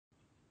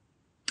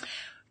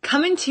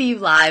coming to you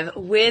live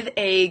with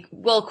a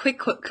quick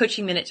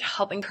coaching minute to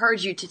help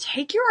encourage you to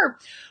take your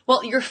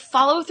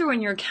follow through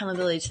and your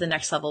accountability to the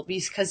next level,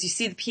 because you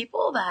see the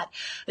people that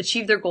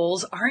achieve their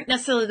goals aren't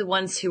necessarily the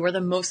ones who are the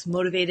most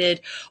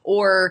motivated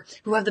or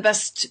who have the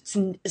best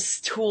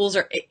tools,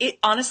 or it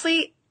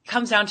honestly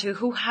comes down to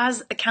who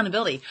has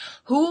accountability,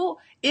 who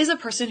is a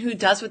person who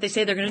does what they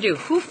say they're going to do,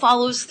 who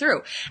follows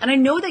through. And I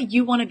know that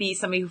you want to be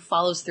somebody who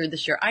follows through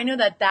this year. I know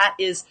that that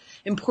is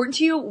important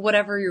to you,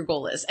 whatever your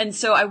goal is. And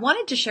so I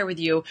wanted to share with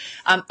you,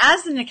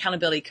 as an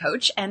accountability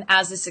coach and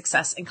as a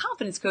success and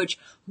confidence coach,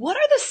 what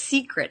are the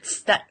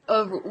secrets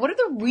what are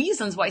the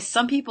reasons why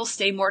some people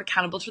stay more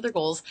accountable to their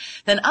goals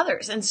than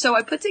others? And so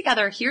I put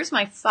together, here's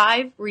my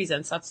 5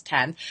 reasons, that's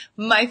 10,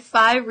 my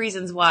 5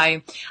 reasons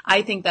why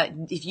I think that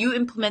if you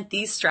implement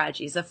these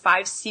strategies, the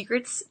 5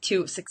 secrets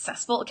to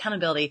successful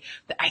accountability,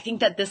 I think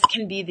that this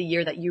can be the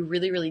year that you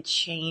really, really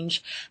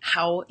change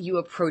how you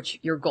approach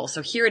your goal.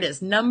 So here it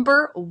is.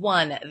 Number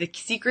 1, the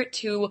secret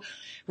to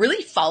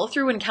really follow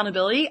through in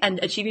accountability and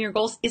achieving your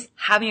goals is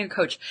having a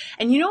coach.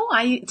 And you know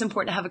why it's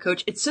important to have a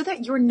coach? It's so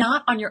that you're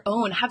not on your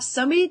own. Have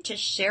somebody to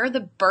share the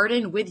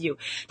burden with you,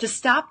 to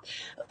stop.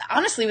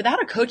 Honestly,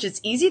 without a coach,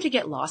 it's easy to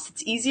get lost.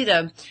 It's easy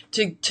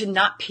to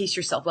not pace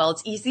yourself well.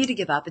 It's easy to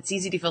give up. It's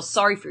easy to feel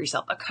sorry for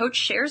yourself. A coach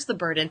shares the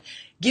burden,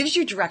 gives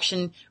you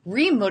direction,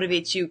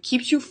 re-motivates you,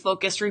 keeps you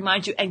focused,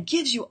 reminds you, and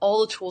gives you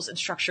all the tools and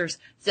structure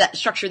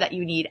that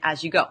you need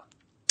as you go.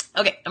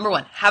 Okay, number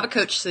 1, have a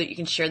coach so that you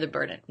can share the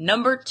burden.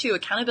 Number 2,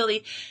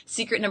 accountability.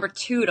 Secret number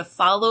 2 to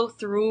follow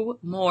through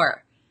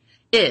more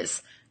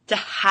is to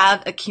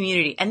have a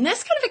community. And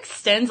this kind of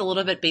extends a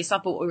little bit based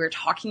off of what we were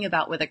talking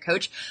about with a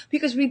coach,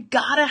 because we've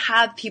got to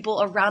have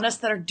people around us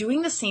that are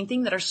doing the same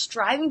thing, that are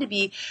striving to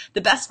be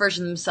the best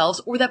version of themselves,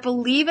 or that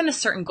believe in a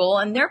certain goal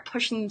and they're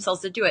pushing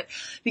themselves to do it.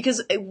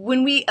 Because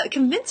when we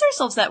convince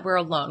ourselves that we're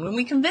alone, when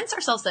we convince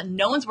ourselves that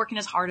no one's working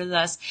as hard as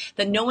us,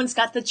 that no one's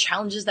got the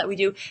challenges that we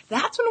do,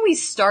 that's when we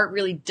start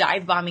really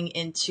dive bombing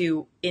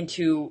into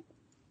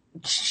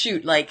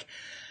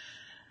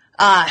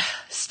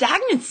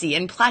stagnancy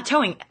and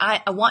plateauing.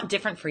 I want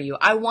different for you.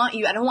 I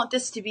don't want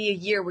this to be a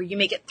year where you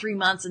make it 3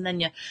 months and then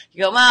you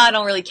go, I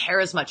don't really care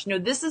as much. No,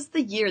 this is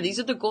the year. These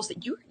are the goals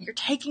that you're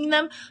taking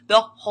them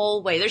the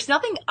whole way. There's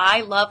nothing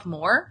I love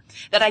more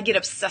that I get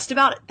obsessed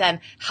about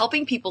than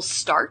helping people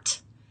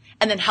start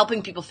and then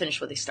helping people finish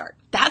what they start.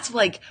 That's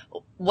like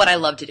what I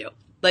love to do.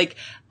 Like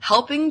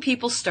helping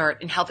people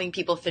start and helping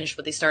people finish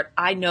what they start.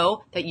 I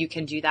know that you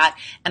can do that.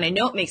 And I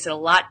know it makes it a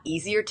lot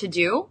easier to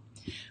do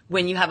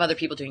when you have other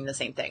people doing the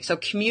same thing. So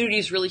community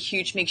is really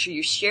huge. Make sure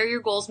you share your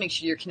goals. Make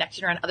sure you're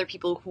connected around other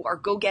people who are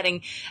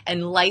go-getting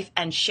in life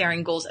and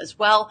sharing goals as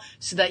well,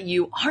 so that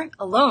you aren't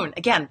alone.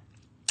 Again,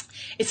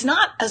 it's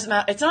not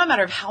a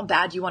matter of how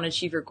bad you want to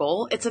achieve your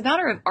goal. It's a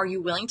matter of, are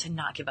you willing to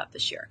not give up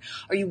this year?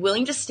 Are you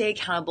willing to stay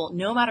accountable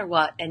no matter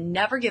what and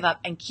never give up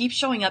and keep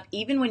showing up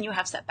even when you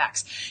have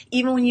setbacks,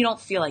 even when you don't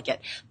feel like it?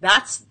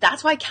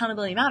 That's why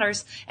accountability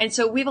matters. And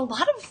so we have a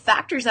lot of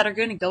factors that are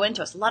going to go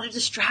into us, a lot of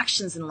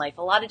distractions in life,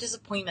 a lot of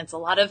disappointments, a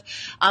lot of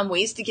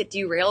ways to get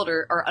derailed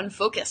or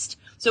unfocused.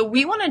 So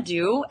we want to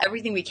do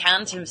everything we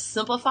can to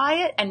simplify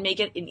it and make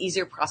it an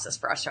easier process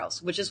for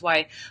ourselves, which is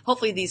why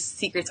hopefully these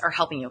secrets are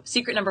helping you.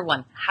 Secret number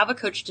 1, have a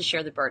coach to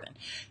share the burden.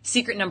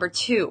 Secret number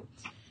 2,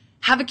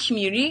 have a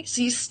community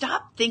so you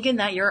stop thinking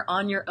that you're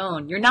on your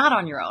own. You're not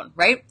on your own,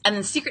 right? And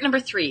then secret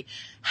number 3,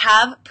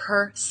 have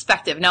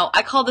perspective. Now,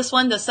 I call this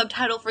one, the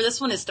subtitle for this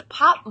one is to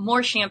pop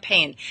more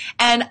champagne.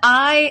 And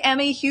I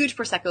am a huge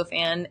Prosecco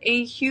fan,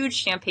 a huge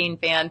champagne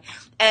fan.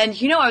 And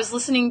I was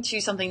listening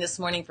to something this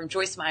morning from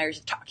Joyce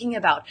Myers talking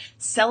about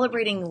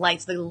celebrating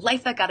life, the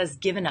life that God has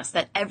given us,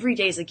 that every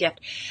day is a gift.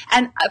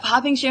 And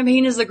popping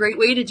champagne is a great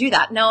way to do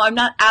that. Now, I'm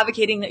not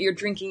advocating that you're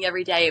drinking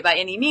every day by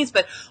any means,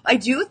 but I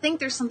do think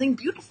there's something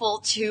beautiful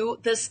to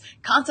this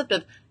concept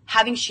of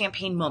having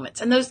champagne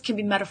moments. And those can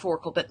be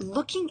metaphorical, but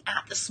looking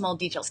at the small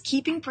details,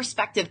 keeping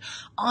perspective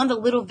on the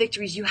little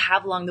victories you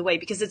have along the way,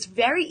 because it's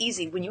very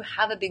easy when you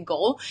have a big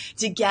goal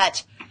to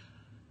get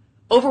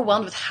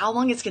overwhelmed with how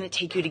long it's going to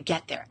take you to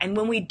get there. And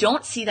when we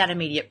don't see that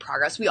immediate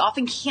progress, we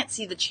often can't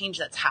see the change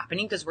that's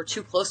happening because we're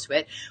too close to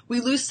it. We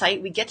lose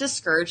sight, we get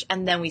discouraged,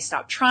 and then we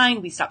stop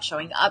trying, we stop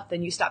showing up,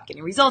 then you stop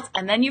getting results,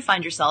 and then you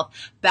find yourself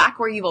back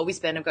where you've always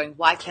been of going,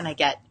 why can't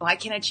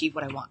I achieve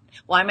what I want?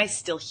 Why am I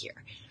still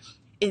here?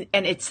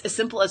 And it's as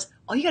simple as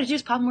all you got to do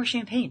is pop more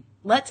champagne.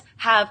 Let's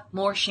have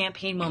more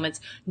champagne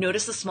moments.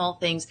 Notice the small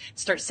things,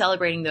 start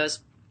celebrating those.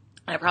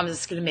 And I promise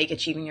it's going to make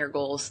achieving your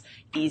goals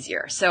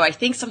easier. So I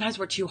think sometimes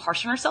we're too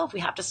harsh on ourselves.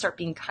 We have to start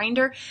being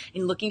kinder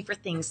and looking for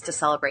things to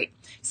celebrate.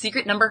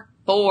 Secret number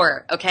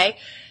 4, okay?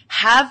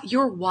 Have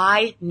your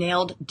why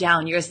nailed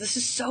down. You guys, this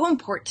is so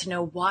important to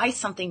know why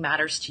something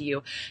matters to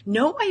you.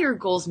 Know why your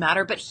goals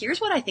matter. But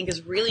here's what I think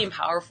is really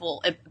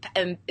powerful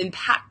and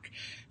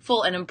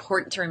impactful and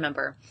important to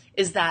remember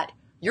is that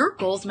your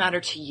goals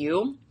matter to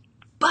you,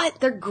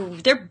 but they're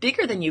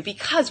bigger than you,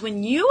 because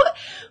when you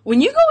go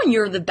and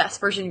you're the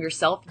best version of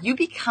yourself, you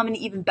become an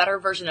even better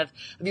version of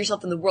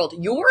yourself in the world.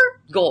 Your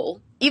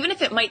goal even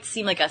if it might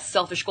seem like a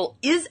selfish goal,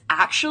 is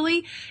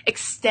actually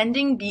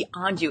extending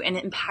beyond you and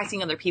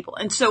impacting other people.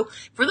 And so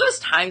for those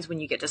times when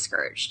you get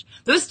discouraged,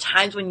 those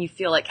times when you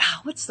feel like,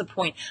 what's the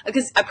point?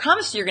 Because I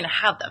promise you're going to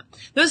have them.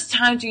 Those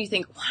times when you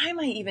think, why am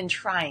I even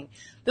trying?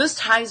 Those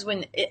times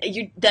when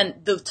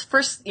the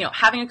first,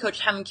 having a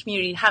coach, having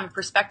community, having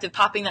perspective,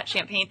 popping that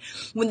champagne,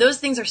 when those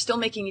things are still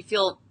making you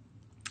feel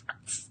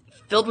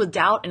filled with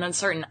doubt and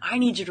uncertain, I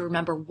need you to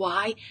remember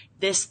why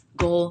this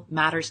goal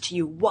matters to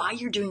you, why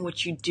you're doing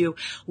what you do,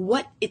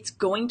 what it's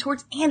going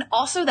towards, and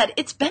also that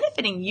it's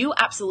benefiting you,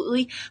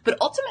 absolutely. But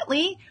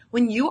ultimately,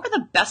 when you are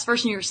the best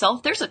version of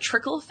yourself, there's a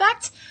trickle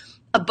effect,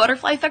 a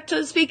butterfly effect, so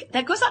to speak,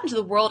 that goes out into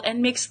the world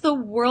and makes the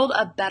world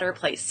a better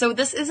place. So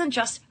this isn't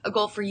just a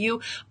goal for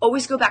you.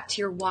 Always go back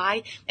to your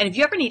why. And if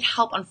you ever need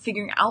help on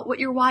figuring out what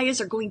your why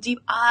is or going deep,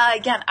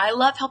 again, I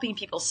love helping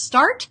people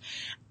start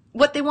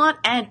what they want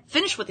and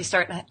finish what they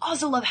start. And I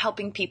also love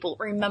helping people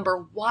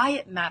remember why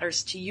it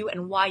matters to you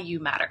and why you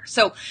matter.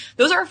 So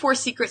those are our 4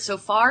 secrets so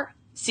far.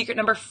 Secret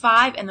number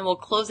 5, and then we'll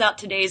close out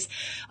today's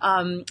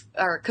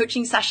our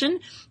coaching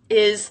session,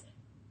 is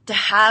to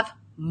have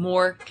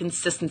more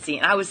consistency.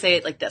 And I would say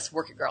it like this: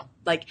 work it, girl.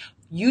 Like,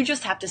 you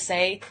just have to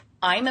say,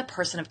 I'm a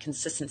person of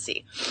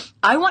consistency.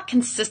 I want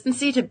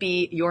consistency to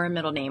be your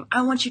middle name.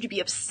 I want you to be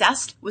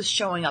obsessed with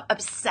showing up,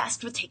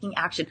 obsessed with taking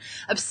action,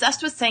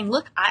 obsessed with saying,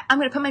 look, I'm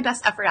going to put my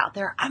best effort out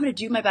there. I'm going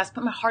to do my best,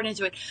 put my heart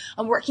into it.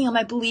 I'm working on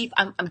my belief.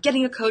 I'm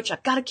getting a coach.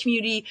 I've got a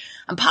community.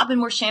 I'm popping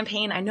more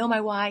champagne. I know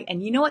my why.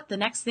 And you know what? The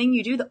next thing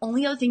you do, the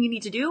only other thing you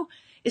need to do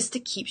is to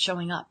keep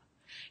showing up.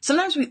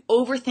 Sometimes we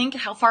overthink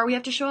how far we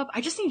have to show up.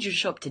 I just need you to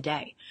show up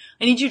today.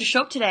 I need you to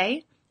show up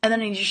today. And then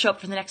I need you to show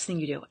up for the next thing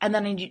you do. And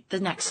then I need the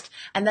next,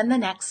 and then the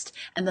next,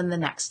 and then the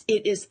next.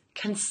 It is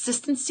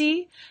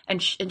consistency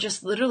and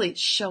just literally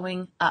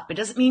showing up. It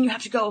doesn't mean you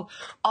have to go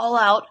all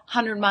out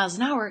 100 miles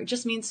an hour. It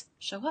just means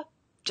show up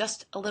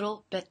just a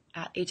little bit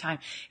at a time.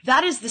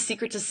 That is the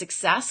secret to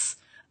success.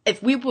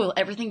 If we boil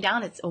everything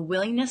down, it's a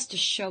willingness to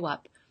show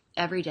up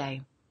every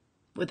day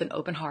with an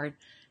open heart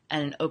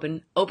and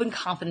an open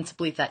confidence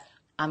belief that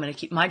I'm going to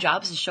keep my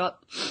job is to show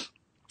up.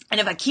 And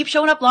if I keep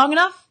showing up long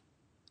enough,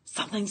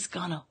 something's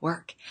gonna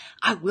work.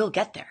 I will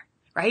get there,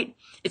 right?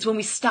 It's when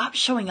we stop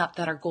showing up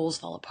that our goals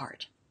fall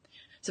apart.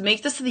 So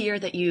make this the year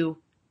that you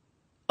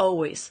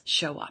always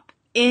show up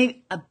in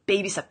a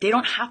baby step. You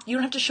don't have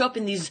to show up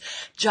in these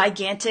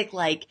gigantic,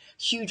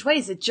 huge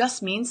ways. It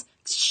just means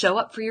show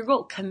up for your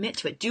goal. Commit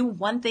to it. Do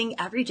one thing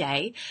every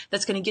day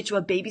that's going to get you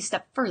a baby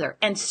step further.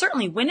 And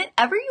certainly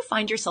whenever you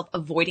find yourself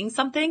avoiding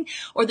something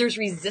or there's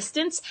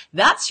resistance,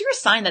 that's your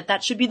sign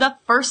that should be the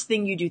first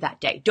thing you do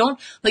that day. Don't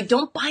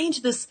buy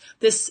into this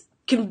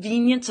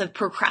convenience of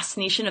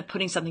procrastination of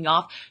putting something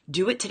off.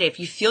 Do it today. If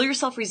you feel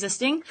yourself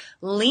resisting,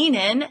 lean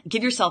in,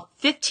 give yourself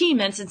 15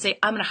 minutes and say,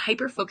 I'm going to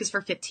hyper focus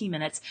for 15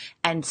 minutes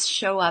and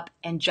show up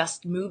and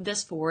just move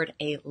this forward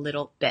a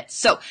little bit.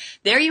 So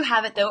there you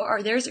have it though.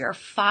 There's your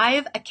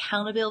 5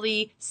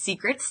 accountability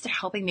secrets to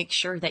helping make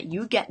sure that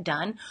you get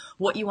done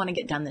what you want to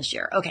get done this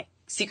year. Okay.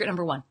 Secret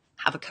number 1,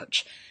 have a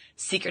coach.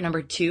 Secret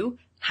number 2,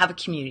 have a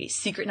community.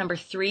 Secret number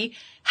 3,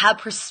 have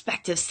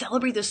perspective.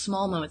 Celebrate those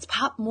small moments.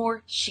 Pop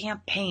more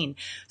champagne.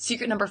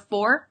 Secret number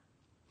 4,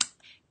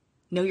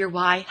 know your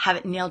why, have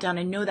it nailed down,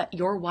 and know that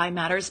your why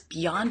matters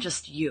beyond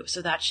just you.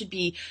 So that should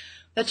be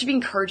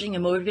encouraging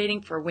and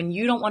motivating for when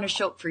you don't want to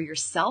show up for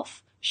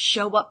yourself,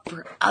 show up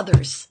for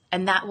others,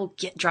 and that will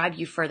drive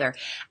you further.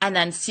 And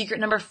then secret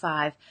number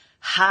 5,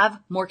 have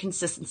more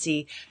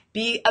consistency.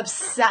 Be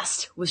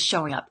obsessed with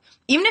showing up.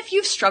 Even if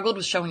you've struggled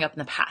with showing up in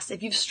the past, I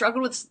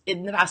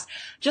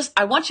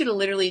want you to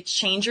literally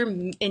change your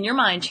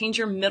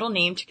middle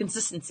name to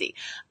consistency.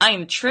 I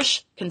am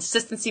Trish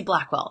Consistency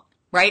Blackwell,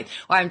 right?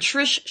 Or I'm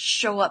Trish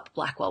Show Up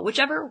Blackwell,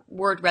 whichever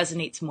word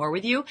resonates more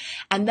with you.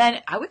 And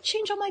then I would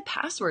change all my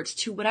passwords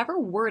to whatever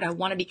word I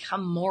want to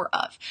become more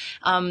of.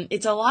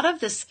 It's a lot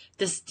of this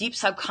deep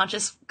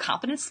subconscious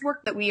confidence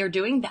work that we are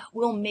doing that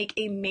will make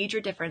a major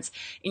difference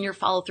in your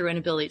follow through and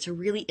ability to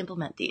really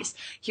implement these.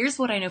 Here's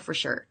what I know for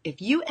sure.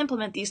 If you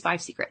implement these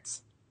 5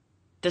 secrets,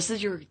 this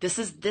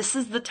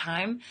is the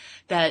time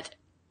that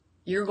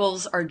your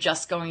goals are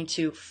just going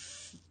to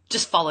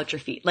just fall at your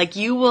feet.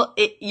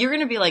 You're going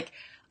to be like,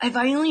 if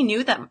I only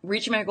knew that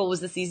reaching my goal was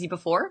this easy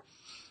before,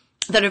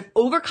 that I've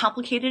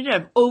overcomplicated it,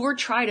 I've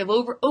overtried, I've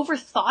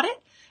overthought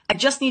it. I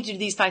just need to do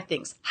these 5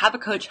 things. Have a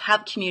coach,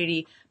 have a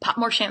community, pop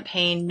more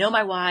champagne, know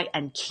my why,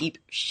 and keep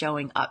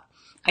showing up.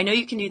 I know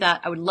you can do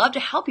that. I would love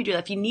to help you do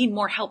that if you need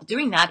more help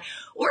doing that,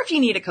 or if you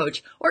need a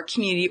coach or a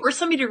community or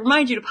somebody to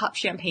remind you to pop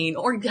champagne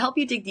or to help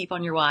you dig deep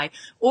on your why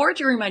or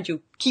to remind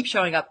you, keep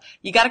showing up.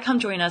 You got to come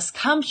join us.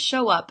 Come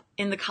show up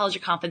in the College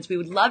of Confidence. We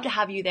would love to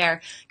have you there.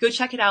 Go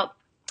check it out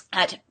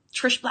at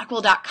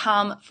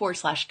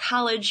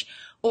trishblackwell.com/college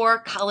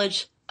or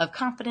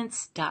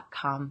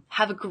collegeofconfidence.com.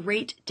 Have a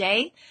great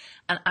day.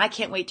 And I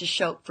can't wait to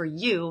show up for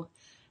you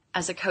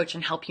as a coach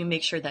and help you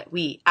make sure that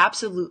we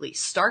absolutely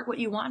start what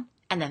you want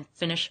and then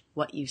finish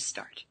what you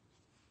start.